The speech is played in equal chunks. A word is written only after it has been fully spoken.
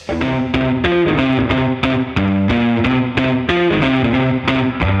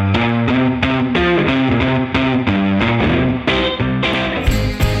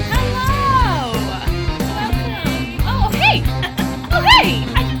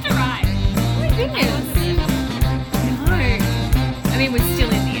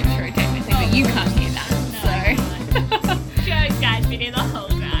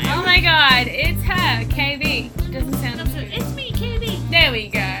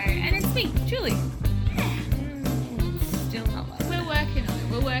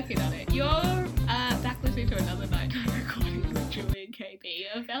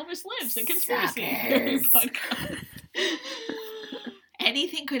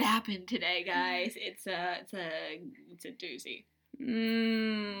could happen today, guys. It's a doozy.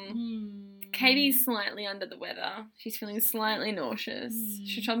 Katie's slightly under the weather. She's feeling slightly nauseous.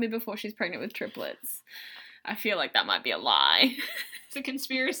 She told me before she's pregnant with triplets. I feel like that might be a lie. It's a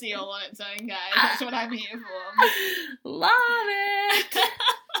conspiracy all on its own, guys. That's what I'm here for. Love it!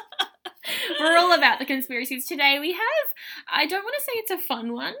 We're all about the conspiracies. Today we have, I don't want to say it's a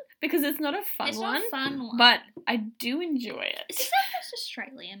fun one, because it's not a fun one. It's not a fun one. But I do enjoy it. Is this our first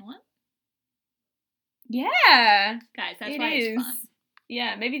Australian one? Yeah. Guys, that's why it's fun.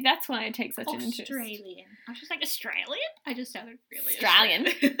 Yeah, maybe that's why it takes such an interest. Australian. I was just like, Australian? I just sounded really Australian.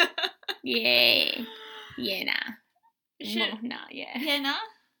 Yeah. Yeah, nah. Yeah. Yeah, nah?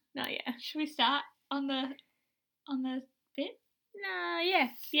 Nah, yeah. Should we start on the bit? Nah, yeah.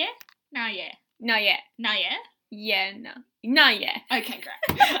 Yeah? Nah, yeah. Nah, yeah. Nah, yeah? Yeah, no. Nah, yeah. Okay,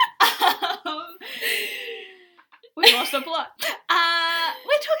 great. We lost the plot.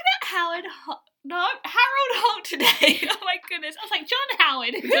 We're talking about Harold Holt today. Oh my goodness. I was like, John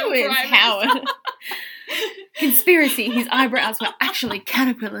Howard. Who is Howard? Conspiracy. His eyebrows were actually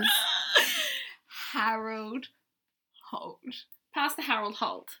caterpillars. Harold Holt. Pass the Harold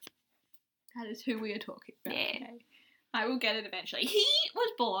Holt. That is who we are talking about Yeah. today. I will get it eventually. He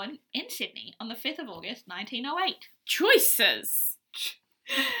was born in Sydney on the 5th of August, 1908. Choices.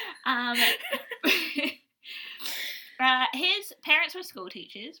 His parents were school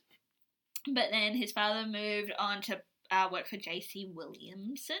teachers, but then his father moved on to work for J.C.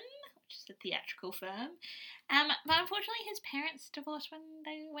 Williamson, which is a theatrical firm. But unfortunately, his parents divorced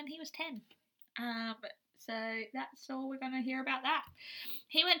when he was 10. So that's all we're going to hear about that.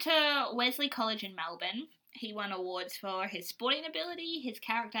 He went to Wesley College in Melbourne. He won awards for his sporting ability, his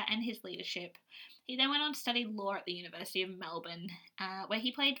character, and his leadership. He then went on to study law at the University of Melbourne, where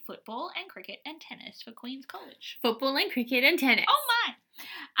he played football and cricket and tennis for Queen's College. Football and cricket and tennis. Oh my!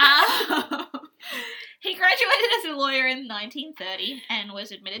 He graduated as a lawyer in 1930 and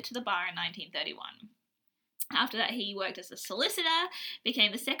was admitted to the bar in 1931. After that, he worked as a solicitor,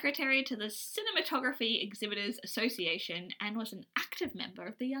 became the secretary to the Cinematography Exhibitors Association, and was an active member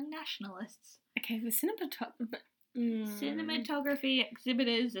of the Young Nationalists. Okay, the Cinematography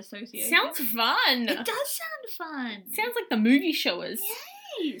Exhibitors Association. Sounds fun. It does sound fun. Sounds like the movie showers.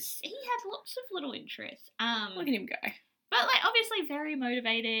 Yes, he had lots of little interests. Look at him go. But obviously very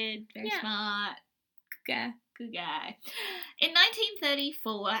motivated, very smart. Good guy. In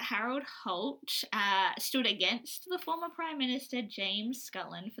 1934, Harold Holt stood against the former Prime Minister James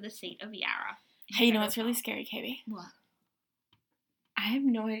Scullin for the seat of Yarra. Hey, you know what's really scary, Katie? What? I have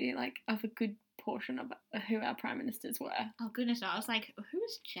no idea, of a good portion of who our Prime Ministers were. Oh, goodness, no. I was like,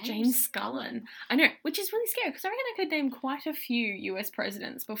 who's James Scullin? I know, which is really scary, because I reckon I could name quite a few US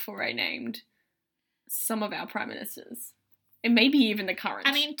presidents before I named some of our Prime Ministers. And maybe even the current.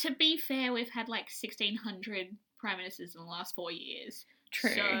 I mean, to be fair, we've had 1,600 Prime Ministers in the last 4 years.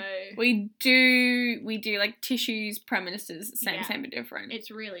 True. So we do tissues, Prime Ministers, same but different.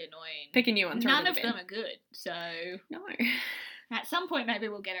 It's really annoying. Pick a new one. None of them are good, so no. At some point, maybe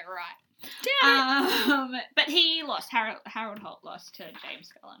we'll get it right. Damn it. But he lost. Harold Holt lost to James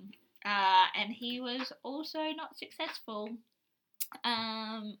Scullin, and he was also not successful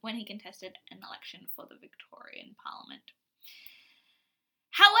when he contested an election for the Victorian Parliament.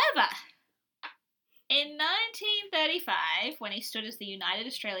 However, in 1935, when he stood as the United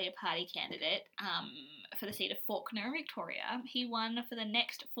Australia Party candidate for the seat of Fawkner in Victoria, he won for the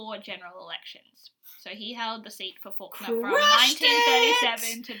next 4 general elections. So he held the seat for Fawkner from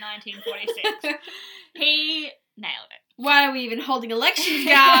 1937 to 1946. He nailed it. Why are we even holding elections,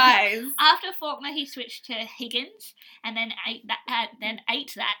 guys? After Fawkner, he switched to Higgins, and then ate that, and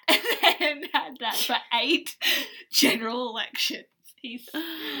had that for 8 general elections. He's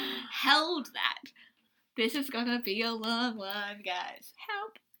held that. This is gonna be a long one, guys.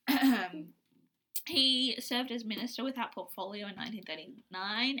 Help. He served as Minister without Portfolio in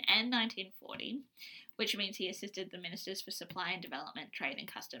 1939 and 1940, which means he assisted the Ministers for Supply and Development, Trade and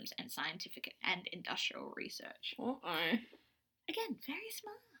Customs, and Scientific and Industrial Research. Uh-oh. Again, very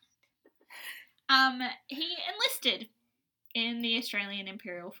smart. He enlisted in the Australian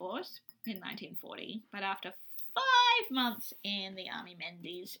Imperial Force in 1940, but after 5 months in the Army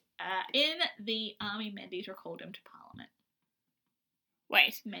Menzies, recalled him to Parliament.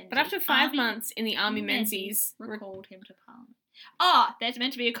 Wait, Menzies. but after 5 months in the Army Menzies recalled him to Parliament. Oh, there's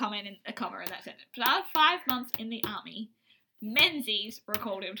meant to be a comma in that sentence. But after 5 months in the Army, Menzies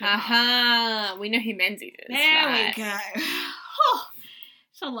recalled him to Parliament. Aha, we know who Menzies is. There right. we go. Oh,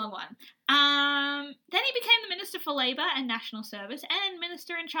 it's a long one. Then he became the Minister for Labour and National Service and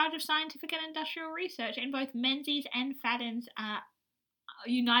Minister in charge of Scientific and Industrial Research in both Menzies and Fadden's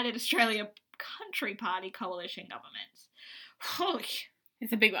United Australia Country Party coalition governments.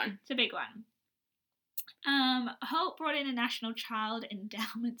 It's a big one. It's a big one. Holt brought in a national child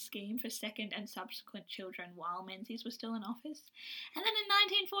endowment scheme for second and subsequent children while Menzies was still in office. And then in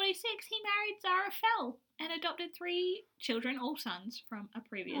 1946, he married Zara Fell and adopted 3 children, all sons, from a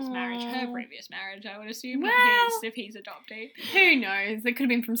previous marriage. Her previous marriage, I would assume, not his, if he's adopted. Who knows? It could have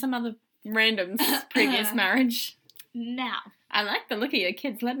been from some other random's previous marriage. Now, I like the look of your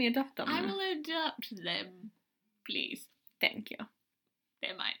kids. Let me adopt them. I will adopt them, please. Thank you.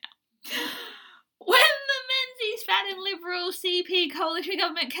 They're mine now. When the Menzies Fat and Liberal CP coalition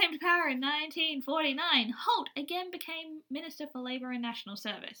government came to power in 1949, Holt again became Minister for Labour and National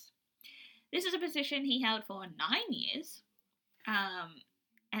Service. This is a position he held for 9 years, and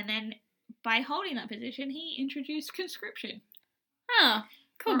then by holding that position, he introduced conscription. Oh,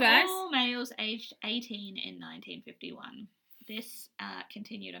 cool, for guys. all males aged 18 in 1951. This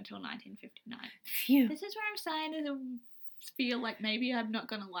continued until 1959. Phew. This is where I'm starting to feel like maybe I'm not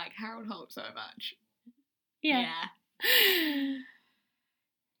going to like Harold Holt so much. Yeah.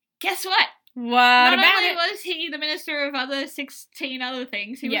 Guess what? What Not about only it? was he the minister of 16 other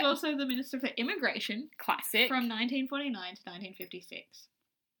things, he was also the minister for immigration. Classic. From 1949 to 1956.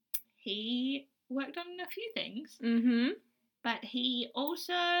 He worked on a few things. Mm-hmm. But he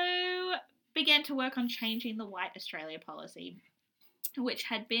also began to work on changing the White Australia policy, which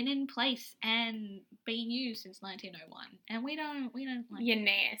had been in place and being used since 1901. And we don't like You're it.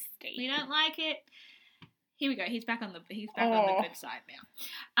 nasty. We don't like it. Here we go. He's back on the good side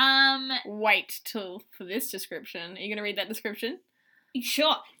now. Wait for this description. Are you going to read that description?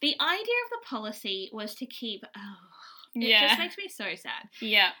 Sure. The idea of the policy was to keep... it just makes me so sad.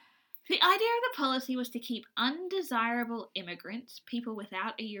 Yeah. The idea of the policy was to keep undesirable immigrants, people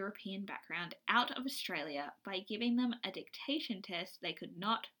without a European background, out of Australia by giving them a dictation test they could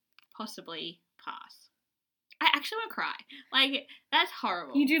not possibly pass. I actually want to cry. Like, that's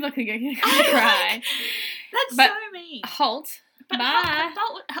horrible. You do look like you're going to cry. That's But so mean. Holt. But Bye.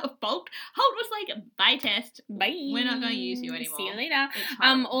 Holt was like, bye test. Bye. We're not going to use you anymore. See you later. It's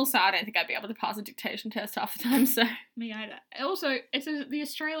horrible. Also, I don't think I'd be able to pass a dictation test half the time, so. Me either. Also, it's the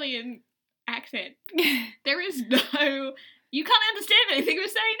Australian accent. There is no... You can't understand anything we're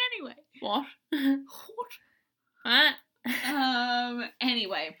saying anyway. What? What? What?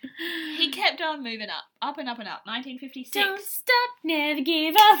 Anyway, he kept on moving up and up and up. 1956. Don't stop, never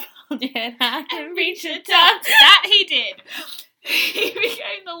give up. Hold it high and reach the top. That he did. He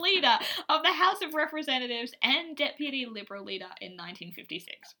became the leader of the House of Representatives and Deputy Liberal leader in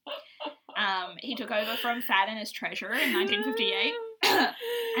 1956. He took over from Fadden as treasurer in 1958.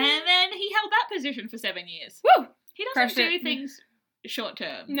 And then he held that position for 7 years. Woo! He doesn't Crushed do it. things short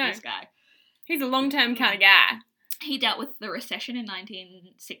term, No. this guy. He's a long-term kind of guy. He dealt with the recession in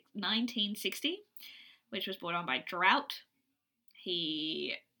 1960, which was brought on by drought.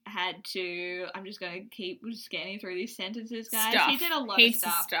 He had to... I'm just going to keep scanning through these sentences, guys. Stuff. He did a lot Heaps of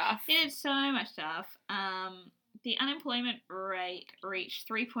of stuff. He did so much stuff. The unemployment rate reached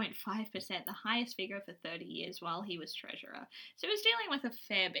 3.5%, the highest figure for 30 years while he was treasurer. So he was dealing with a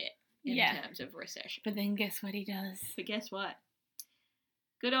fair bit in terms of recession. But then guess what he does? But guess what?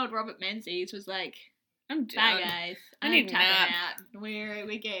 Good old Robert Menzies was like, I'm done. bye guys, I I'm need a tapping nap. out. We're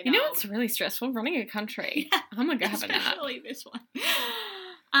getting You know old. what's really stressful? Running a country. Yeah, I'm gonna go have a nap. especially this one.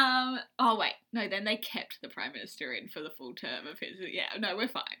 Oh wait, no. Then they kept the prime minister in for the full term of his. Yeah, no, we're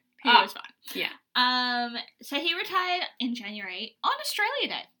fine. He was fine. Yeah. So he retired in January on Australia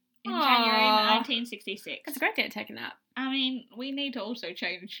Day in Aw. January 1966. It's a great day to take a nap. I mean, we need to also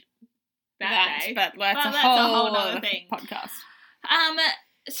change that day. But that's, But a whole other other thing. podcast.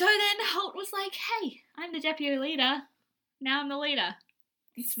 So then Holt was like, "Hey, I'm the deputy leader. Now I'm the leader.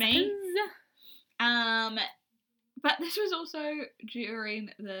 It's me." But this was also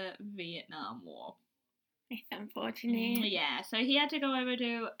during the Vietnam War. It's unfortunate. Yeah, so he had to go over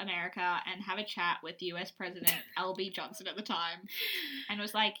to America and have a chat with US President L.B. Johnson at the time, and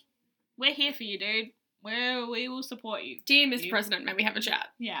was like, "We're here for you, dude. We will support you." Dear Mr. President, may we have a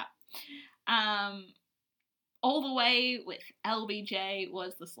chat? Yeah. All the way with LBJ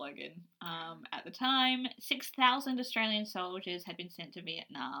was the slogan. At the time, 6,000 Australian soldiers had been sent to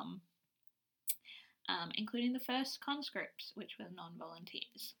Vietnam, including the first conscripts, which were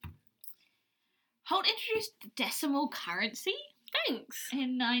non-volunteers. Holt introduced decimal currency Thanks.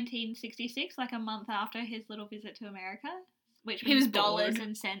 in 1966, like a month after his little visit to America, which He was was dollars bored.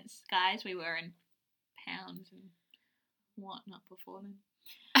 and cents, guys. We were in pounds and whatnot before then.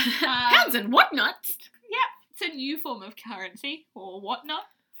 Pounds and whatnot. Yeah, it's a new form of currency, or whatnot.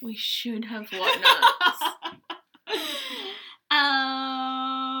 We should have whatnots.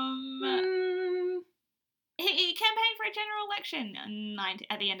 He campaigned for a general election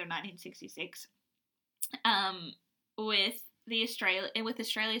at the end of 1966, with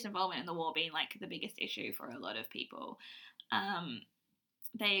Australia's involvement in the war being like the biggest issue for a lot of people.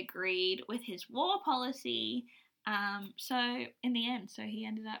 They agreed with his war policy. So in the end, he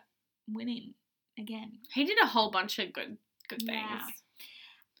ended up winning again. He did a whole bunch of good things.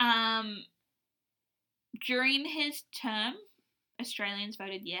 Yeah. During his term, Australians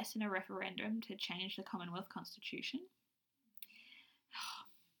voted yes in a referendum to change the Commonwealth Constitution.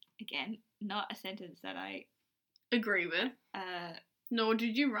 Again, not a sentence that I agree with. Nor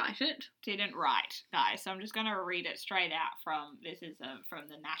did you write it. Didn't write, guys. So I'm just going to read it straight out from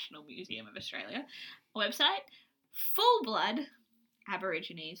the National Museum of Australia website. Full-blood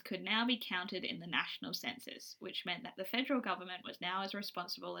Aborigines could now be counted in the national census, which meant that the federal government was now as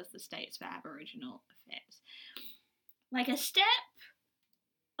responsible as the states for Aboriginal affairs. Like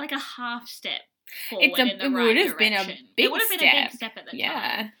a half step forward in the right direction. It would have been a big step at the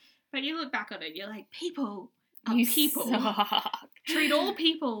time. But you look back on it, you're like, people are you people. Suck. Treat all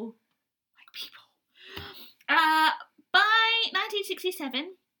people like people. By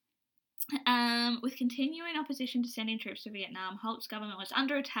 1967, with continuing opposition to sending troops to Vietnam, Holt's government was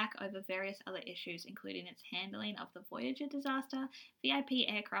under attack over various other issues, including its handling of the Voyager disaster, VIP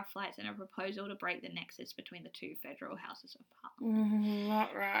aircraft flights, and a proposal to break the nexus between the two federal houses of parliament.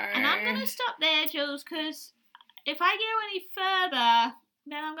 Not right. And I'm going to stop there, Jules, because if I go any further,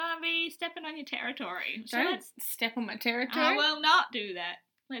 then I'm going to be stepping on your territory. So Don't step on my territory. I will not do that.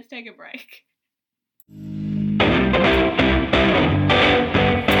 Let's take a break.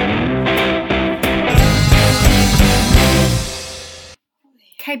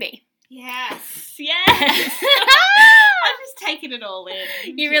 KB. Yes. I'm just taking it all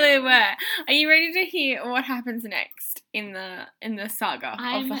in. You really were. Are you ready to hear what happens next in the saga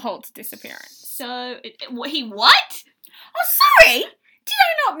of the Holt disappearance? So, he what? Oh, sorry! Did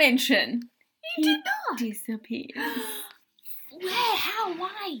I not mention? You did not. Disappears. Where? How?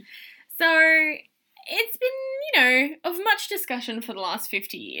 Why? So, it's been, of much discussion for the last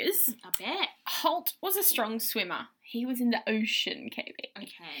 50 years. I bet. Holt was a strong swimmer. He was in the ocean, KB.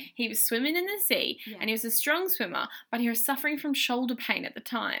 Okay. He was swimming in the sea, and he was a strong swimmer, but he was suffering from shoulder pain at the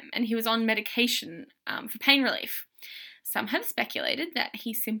time, and he was on medication for pain relief. Some have speculated that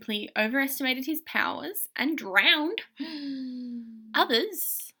he simply overestimated his powers and drowned.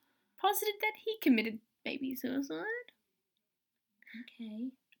 Others posited that he committed baby suicide.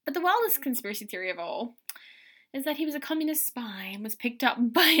 Okay. But the wildest conspiracy theory of all is that he was a communist spy and was picked up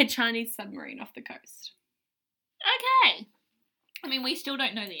by a Chinese submarine off the coast. Okay. I mean, we still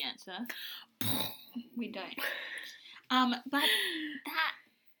don't know the answer. We don't. But that,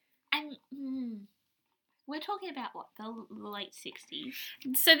 we're talking about what, the late 60s?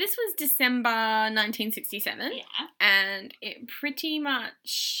 So this was December 1967. Yeah. And it pretty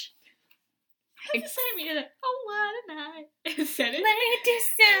much... It's the same year. Oh, what a night. Said it? Late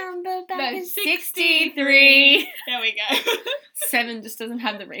December back in 63. There we go. 7 just doesn't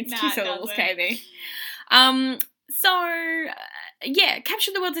have the rings. Nah, 2 syllables, KB.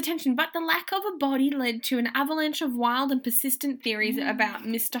 Captured the world's attention, but the lack of a body led to an avalanche of wild and persistent theories about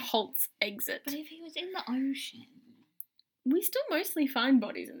Mr. Holt's exit. But if he was in the ocean... We still mostly find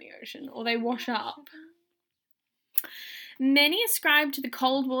bodies in the ocean, or they wash up. Many ascribed to the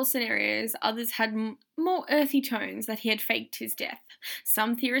Cold War scenarios, others had more earthy tones that he had faked his death.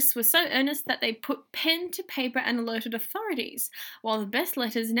 Some theorists were so earnest that they put pen to paper and alerted authorities, while the best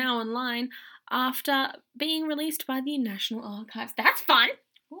letters now online after being released by the National Archives. That's fun!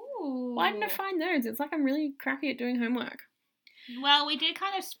 Ooh. Why didn't I find those? It's like I'm really crappy at doing homework. Well, we did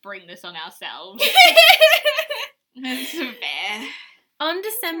kind of spring this on ourselves. That's fair. On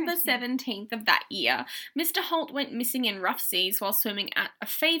December 17th of that year, Mr. Holt went missing in rough seas while swimming at a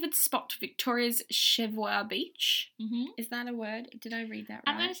favoured spot, Victoria's Cheviot Beach. Mm-hmm. Is that a word? Did I read that right?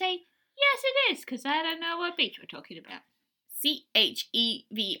 I'm going to say, yes it is, because I don't know what beach we're talking about. Cheviot.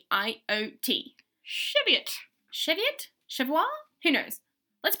 Cheviot. Cheviot? Cheviot? Who knows?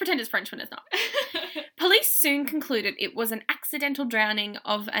 Let's pretend it's French when it's not. Police soon concluded it was an accidental drowning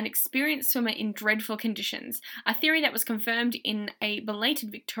of an experienced swimmer in dreadful conditions, a theory that was confirmed in a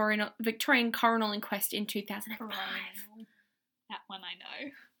belated Victorian coronal inquest in 2005. That one I know.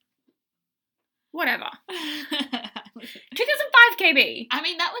 Whatever. 2005, KB! I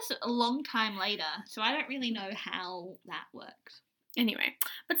mean, that was a long time later, so I don't really know how that works. Anyway,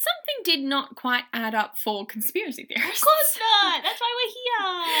 but something did not quite add up for conspiracy theorists. Of course not! That's why we're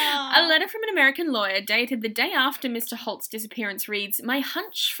here! A letter from an American lawyer dated the day after Mr. Holt's disappearance reads, "My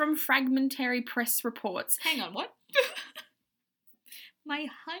hunch from fragmentary press reports..." Hang on, what? My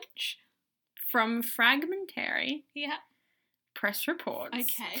hunch. From fragmentary Yeah. press reports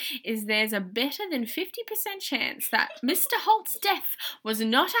Okay. is there's a better than 50% chance that Mr. Holt's death was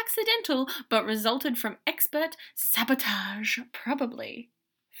not accidental but resulted from expert sabotage, probably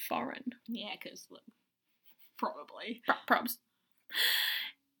foreign. Yeah, because probably. Probs.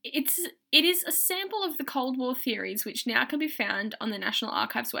 It is a sample of the Cold War theories which now can be found on the National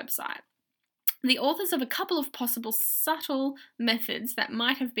Archives website. The authors of a couple of possible subtle methods that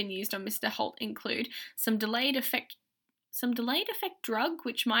might have been used on Mr. Holt include some delayed effect drug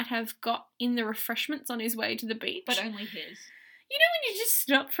which might have got in the refreshments on his way to the beach. But only his. You know when you just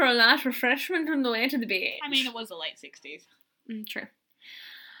stop for a light refreshment on the way to the beach? I mean, it was the late 60s. True.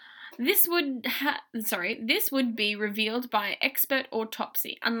 This would be revealed by expert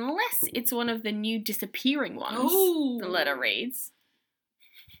autopsy, unless it's one of the new disappearing ones. Ooh. The letter reads.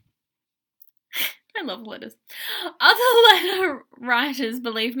 I love letters. Other letter writers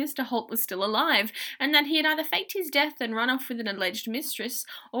believe Mr. Holt was still alive, and that he had either faked his death and run off with an alleged mistress,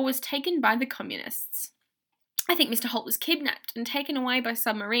 or was taken by the communists. I think Mr. Holt was kidnapped and taken away by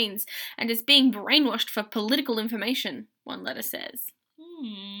submarines, and is being brainwashed for political information, one letter says.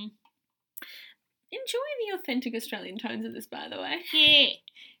 Enjoy the authentic Australian tones of this, by the way. Yeah.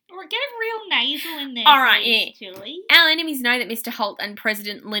 Or get a real nasal in there. All right, please, Julie. Our enemies know that Mr. Holt and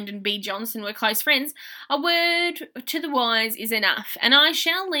President Lyndon B. Johnson were close friends. A word to the wise is enough, and I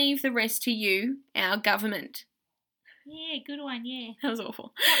shall leave the rest to you, our government. Yeah, good one, yeah. That was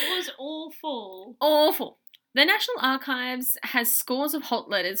awful. That was awful. Awful. The National Archives has scores of Holt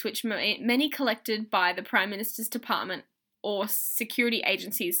letters, which many collected by the Prime Minister's Department or security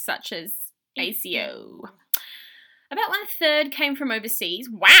agencies such as ACO. About 1/3 came from overseas.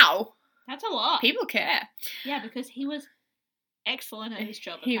 Wow! That's a lot. People care. Yeah, because he was excellent at his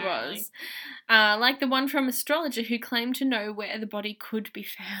job, He apparently. was. Like the one from Astrologer who claimed to know where the body could be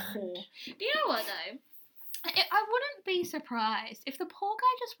found. Do you know what, though? I wouldn't be surprised if the poor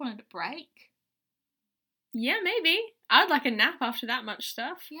guy just wanted a break. Yeah, maybe. I'd like a nap after that much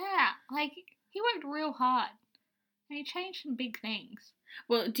stuff. Yeah, like, he worked real hard. And he changed some big things.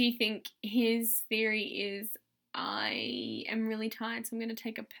 Well, do you think his theory is, I am really tired, so I'm going to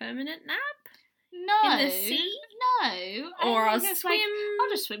take a permanent nap? No. In the sea? No. Or I'll just swim. I'll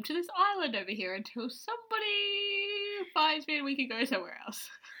just swim to this island over here until somebody finds me and we can go somewhere else.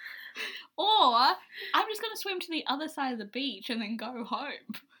 Or I'm just going to swim to the other side of the beach and then go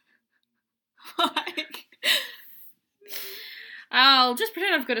home. Like... I'll just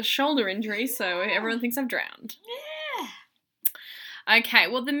pretend I've got a shoulder injury so everyone thinks I've drowned. Yeah. Okay,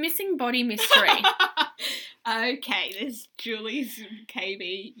 well, the missing body mystery. Okay, this Julie's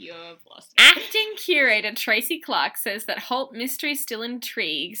KB, you've lost it. Acting curator Tracy Clark says that Holt mystery still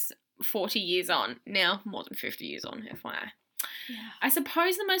intrigues 40 years on. Now, more than 50 years on, FYI. Yeah. I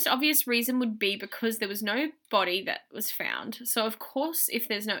suppose the most obvious reason would be because there was no body that was found. So, of course, if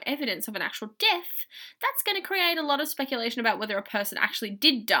there's no evidence of an actual death, that's going to create a lot of speculation about whether a person actually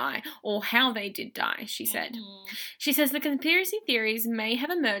did die or how they did die, she said. Mm-hmm. She says the conspiracy theories may have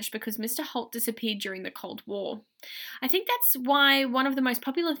emerged because Mr. Holt disappeared during the Cold War. I think that's why one of the most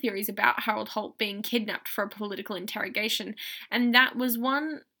popular theories about Harold Holt being kidnapped for a political interrogation, and that was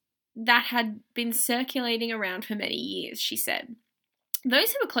one that had been circulating around for many years, she said.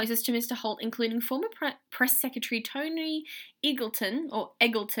 Those who were closest to Mr. Holt, including former Press Secretary Tony Eggleton,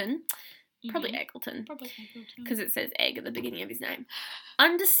 probably Eggleton, because it says egg at the beginning of his name,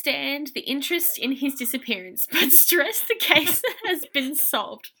 understand the interest in his disappearance, but stress the case has been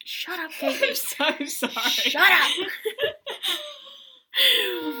solved. Shut up, Katie. I'm so sorry. Shut up.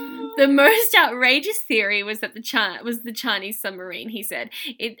 The most outrageous theory was that the Chinese submarine, he said.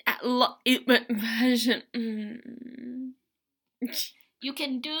 You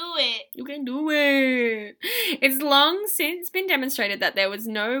can do it. You can do it. It's long since been demonstrated that there was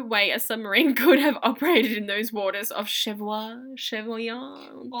no way a submarine could have operated in those waters of Cheviot.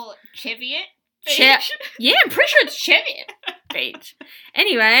 Well, Cheviot? Yeah, I'm pretty sure it's Cheviot Beach.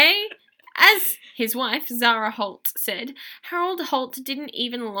 Anyway, as his wife, Zara Holt, said, Harold Holt didn't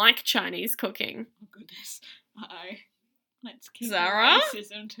even like Chinese cooking. Oh, goodness. Uh-oh. Let's keep Zara?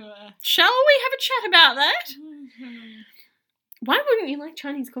 racism to a... Shall we have a chat about that? Why wouldn't you like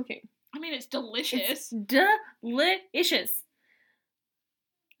Chinese cooking? I mean, it's delicious. It's delicious.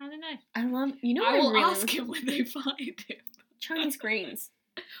 I don't know. I love, you know I what will really ask him when they find him. Chinese greens.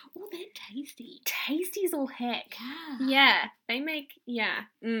 Oh, they're tasty. Tasty as all heck. Yeah. Yeah, they make, yeah.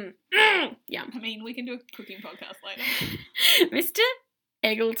 Yum. I mean, we can do a cooking podcast later. Mr.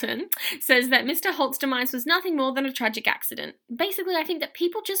 Eggleton, says that Mr. Holt's demise was nothing more than a tragic accident. Basically, I think that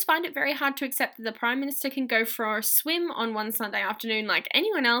people just find it very hard to accept that the Prime Minister can go for a swim on one Sunday afternoon like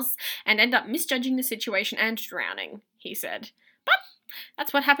anyone else and end up misjudging the situation and drowning, he said. But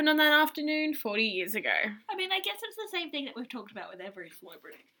that's what happened on that afternoon 40 years ago. I mean, I guess it's the same thing that we've talked about with every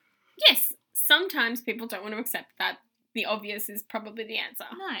celebrity. Yes, sometimes people don't want to accept that the obvious is probably the answer.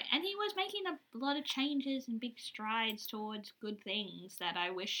 No, and he was making a lot of changes and big strides towards good things that I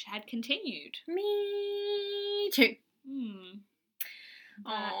wish had continued. Me too.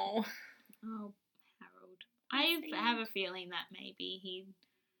 But, Oh, Harold. I have a feeling that maybe he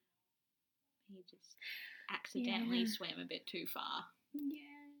just accidentally swam a bit too far.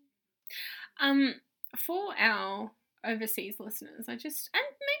 Yeah. For our overseas listeners, and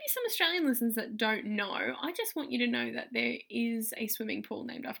maybe some Australian listeners that don't know, I just want you to know that there is a swimming pool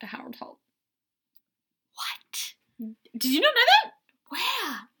named after Harold Holt. What? Did you not know that?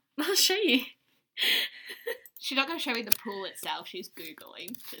 Where? I'll show you. She's not going to show me the pool itself. She's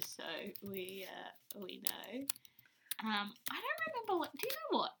Googling, just so we know. I don't remember do you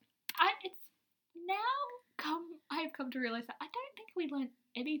know what? I've come to realise that I don't think we learned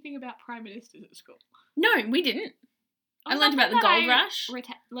anything about Prime Ministers at school. No, we didn't. I learned about the gold rush. I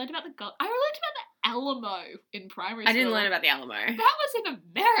learned about the Alamo in primary school. I didn't learn about the Alamo. That was in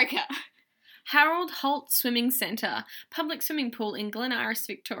America. Harold Holt Swimming Centre, public swimming pool in Glen Iris,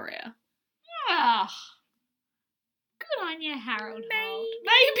 Victoria. Ah. Good on you, Harold Holt.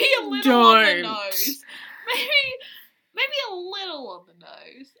 Maybe a little on the nose. Maybe a little on the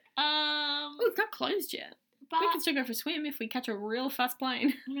nose. Oh, it's not closed yet. But we can still go for a swim if we catch a real fast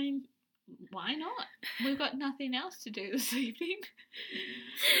plane. I mean, why not? We've got nothing else to do this evening.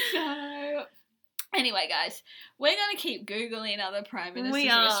 So, anyway, guys, we're going to keep Googling other Prime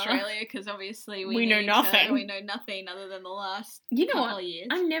Ministers of Australia because obviously we know nothing. We know nothing other than the last couple of years.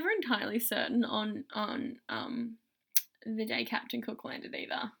 I'm never entirely certain on the day Captain Cook landed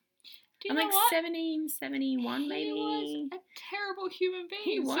either. Do you know what? 70, 71 maybe. He was a terrible human being.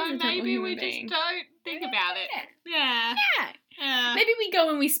 He was so maybe we just don't think about it. Yeah. Maybe we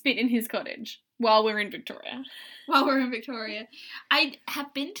go and we spit in his cottage while we're in Victoria. I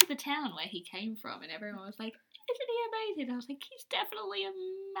have been to the town where he came from and everyone was like, isn't he amazing? I was like, he's definitely a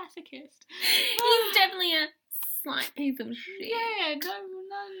masochist. He's definitely a slight piece of shit. Yeah,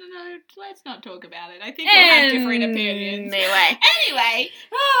 no, let's not talk about it. I think we'll have different opinions. Anyway,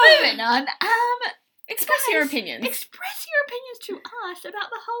 moving on. Express your opinions. Express your opinions to us about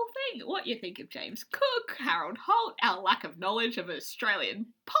the whole thing. What you think of James Cook, Harold Holt, our lack of knowledge of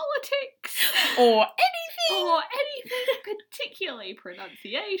Australian politics. Or anything, particularly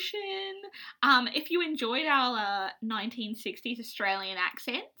pronunciation. If you enjoyed our 1960s Australian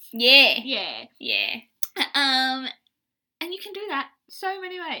accents. Yeah. And you can do that so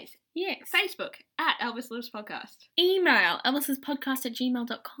many ways. Yes. Facebook at Elvis Lives Podcast. Email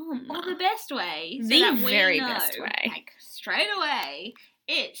elvisspodcast@gmail.com. Or the best way, so the that we very know, best way, like straight away,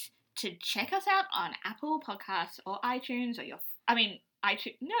 is to check us out on Apple Podcasts or iTunes or iTunes.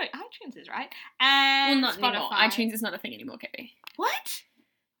 No, iTunes is right. And not Spotify. anymore. iTunes is not a thing anymore, Katie. What?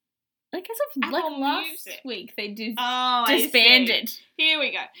 Like as of last week, they disbanded. Here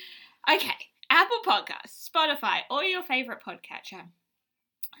we go. Okay. Apple Podcasts, Spotify, or your favourite podcatcher.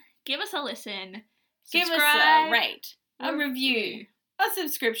 Give us a listen. Give us a rate, a review, a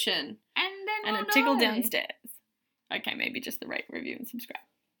subscription, and a tickle downstairs. Okay, maybe just the rate, review, and subscribe.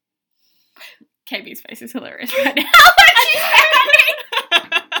 KB's face is hilarious right now.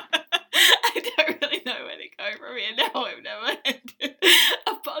 I don't really know where to go from here now. I've never ended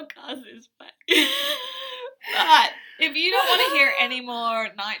a podcast this way. But if you don't want to hear any more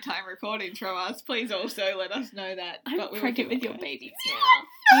nighttime recordings from us, please also let us know that. I'm pregnant with your babies now.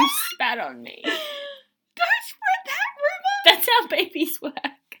 No. You spat on me. Don't spread that rumour. That's how babies work.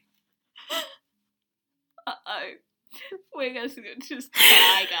 Uh-oh. We're going to just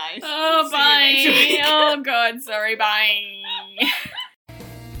bye, guys. Oh, bye. Oh, God. Sorry. Bye.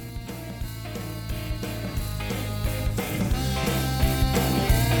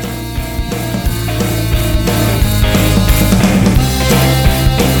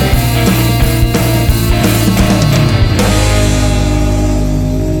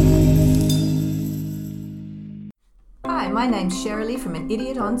 Hi, my name's Sherilee from An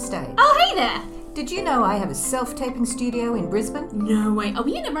Idiot on Stage. Oh, hey there! Did you know I have a self-taping studio in Brisbane? No way. Are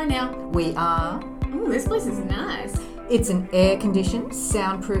we in it right now? We are. Oh, this place is nice. It's an air-conditioned,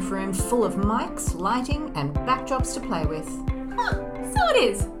 soundproof room full of mics, lighting, and backdrops to play with. Huh, so it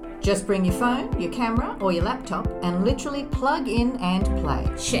is. Just bring your phone, your camera, or your laptop and literally plug in and play.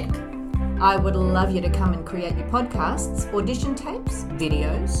 Check. I would love you to come and create your podcasts, audition tapes,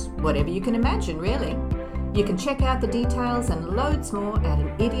 videos, whatever you can imagine, really. You can check out the details and loads more at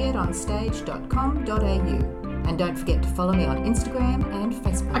anidiotonstage.com.au. And don't forget to follow me on Instagram and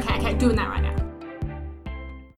Facebook. Okay, doing that right now.